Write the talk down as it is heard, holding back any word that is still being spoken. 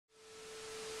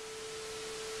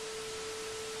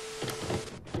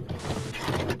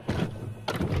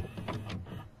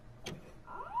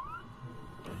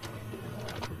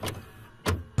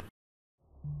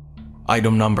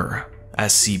Item Number: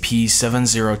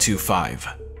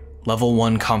 SCP-7025. Level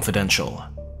 1 Confidential.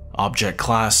 Object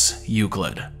Class: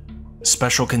 Euclid.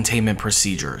 Special Containment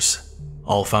Procedures.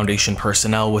 All Foundation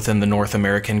personnel within the North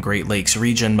American Great Lakes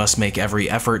region must make every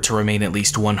effort to remain at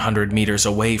least 100 meters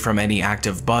away from any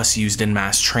active bus used in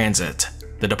mass transit.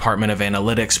 The Department of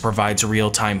Analytics provides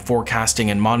real-time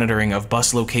forecasting and monitoring of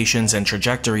bus locations and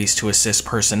trajectories to assist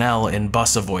personnel in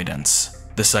bus avoidance.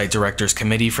 The Site Directors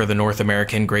Committee for the North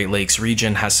American Great Lakes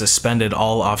region has suspended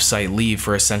all off-site leave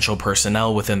for essential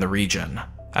personnel within the region.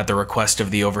 At the request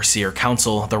of the Overseer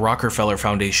Council, the Rockefeller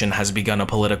Foundation has begun a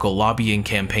political lobbying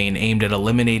campaign aimed at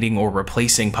eliminating or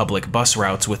replacing public bus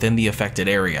routes within the affected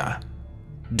area.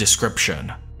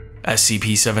 Description: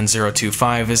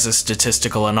 SCP-7025 is a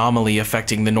statistical anomaly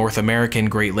affecting the North American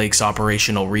Great Lakes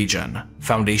operational region.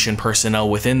 Foundation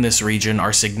personnel within this region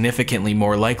are significantly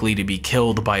more likely to be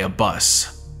killed by a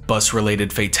bus.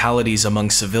 Bus-related fatalities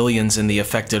among civilians in the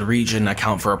affected region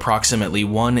account for approximately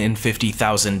 1 in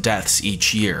 50,000 deaths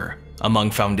each year.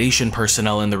 Among Foundation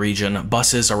personnel in the region,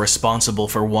 buses are responsible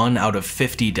for 1 out of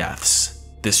 50 deaths.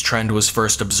 This trend was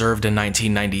first observed in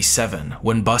 1997,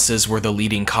 when buses were the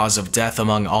leading cause of death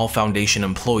among all Foundation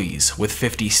employees, with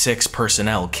 56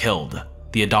 personnel killed.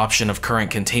 The adoption of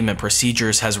current containment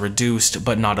procedures has reduced,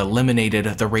 but not eliminated,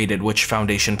 the rate at which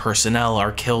Foundation personnel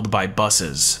are killed by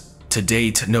buses. To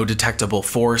date, no detectable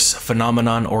force,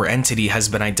 phenomenon, or entity has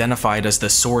been identified as the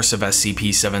source of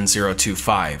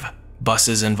SCP-7025.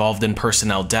 Buses involved in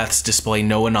personnel deaths display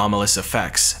no anomalous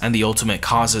effects, and the ultimate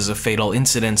causes of fatal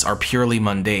incidents are purely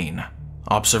mundane.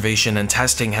 Observation and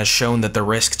testing has shown that the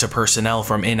risk to personnel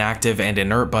from inactive and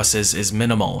inert buses is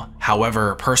minimal.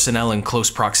 However, personnel in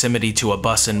close proximity to a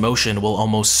bus in motion will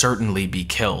almost certainly be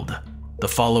killed. The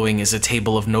following is a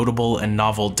table of notable and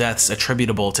novel deaths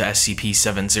attributable to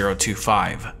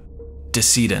SCP-7025.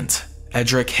 Decedent: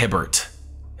 Edric Hibbert.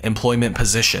 Employment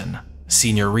position: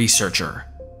 Senior Researcher.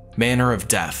 Manner of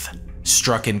death: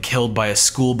 struck and killed by a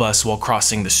school bus while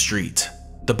crossing the street.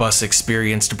 The bus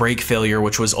experienced brake failure,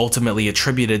 which was ultimately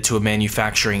attributed to a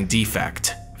manufacturing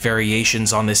defect.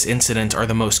 Variations on this incident are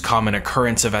the most common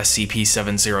occurrence of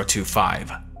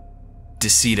SCP-7025.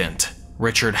 Decedent: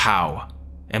 Richard Howe.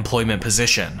 Employment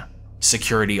position: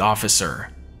 Security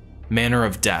Officer. Manner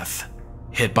of death: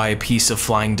 hit by a piece of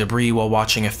flying debris while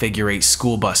watching a figure-8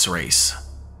 school bus race.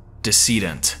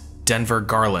 Decedent: Denver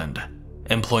Garland.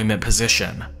 Employment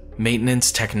position: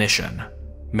 Maintenance Technician.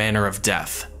 Manner of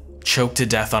death: choked to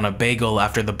death on a bagel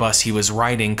after the bus he was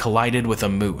riding collided with a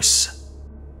moose.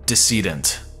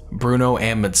 Decedent: Bruno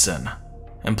Amundsen.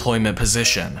 Employment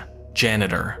position: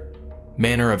 Janitor.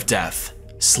 Manner of death: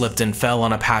 slipped and fell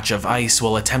on a patch of ice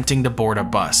while attempting to board a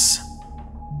bus.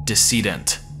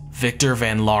 Decedent: Victor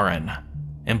Van Lauren.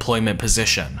 Employment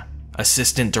position: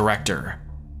 Assistant Director.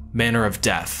 Manner of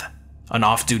death: an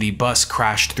off-duty bus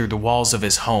crashed through the walls of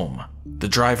his home. The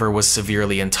driver was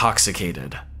severely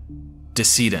intoxicated.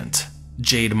 Decedent: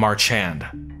 Jade Marchand.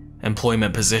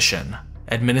 Employment position: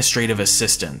 Administrative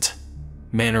Assistant.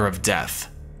 Manner of death: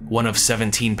 one of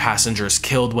 17 passengers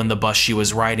killed when the bus she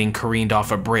was riding careened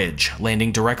off a bridge,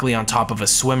 landing directly on top of a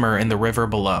swimmer in the river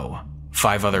below.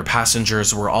 5 other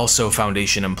passengers were also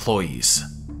Foundation employees.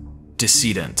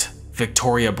 Decedent: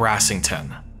 Victoria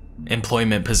Brassington.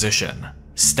 Employment position: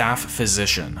 Staff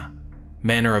Physician.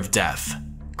 Manner of death: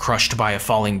 crushed by a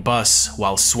falling bus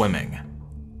while swimming.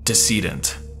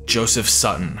 Decedent: Joseph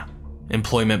Sutton.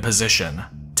 Employment position: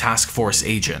 Task Force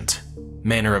Agent.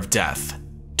 Manner of death: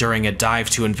 during a dive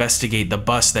to investigate the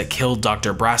bus that killed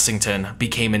Dr. Brassington,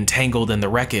 became entangled in the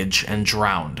wreckage and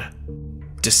drowned.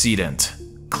 Decedent: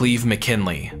 Cleve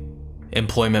McKinley.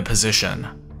 Employment position: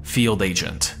 Field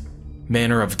Agent.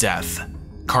 Manner of death: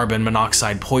 carbon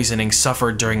monoxide poisoning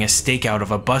suffered during a stakeout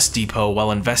of a bus depot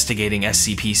while investigating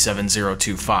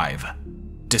SCP-7025.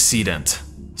 Decedent: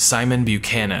 Simon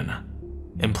Buchanan.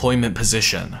 Employment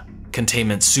position: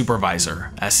 Containment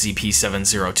Supervisor,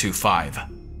 SCP-7025.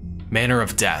 Manner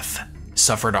of death: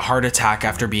 suffered a heart attack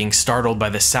after being startled by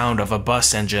the sound of a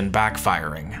bus engine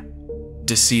backfiring.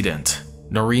 Decedent: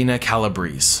 Norina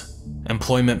Calabrese.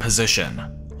 Employment position: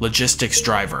 Logistics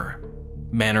Driver.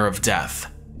 Manner of death: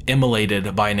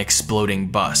 immolated by an exploding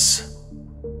bus.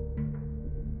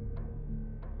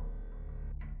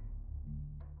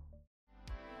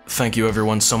 Thank you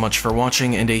everyone so much for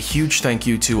watching, and a huge thank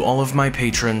you to all of my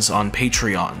patrons on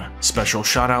Patreon. Special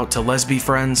shout out to Lesby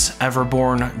Friends,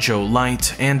 Everborn, Joe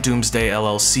Light, and Doomsday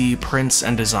LLC, Prints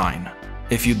and Design.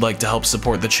 If you'd like to help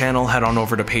support the channel, head on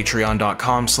over to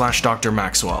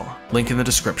patreon.com/drmaxwell, link in the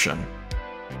description.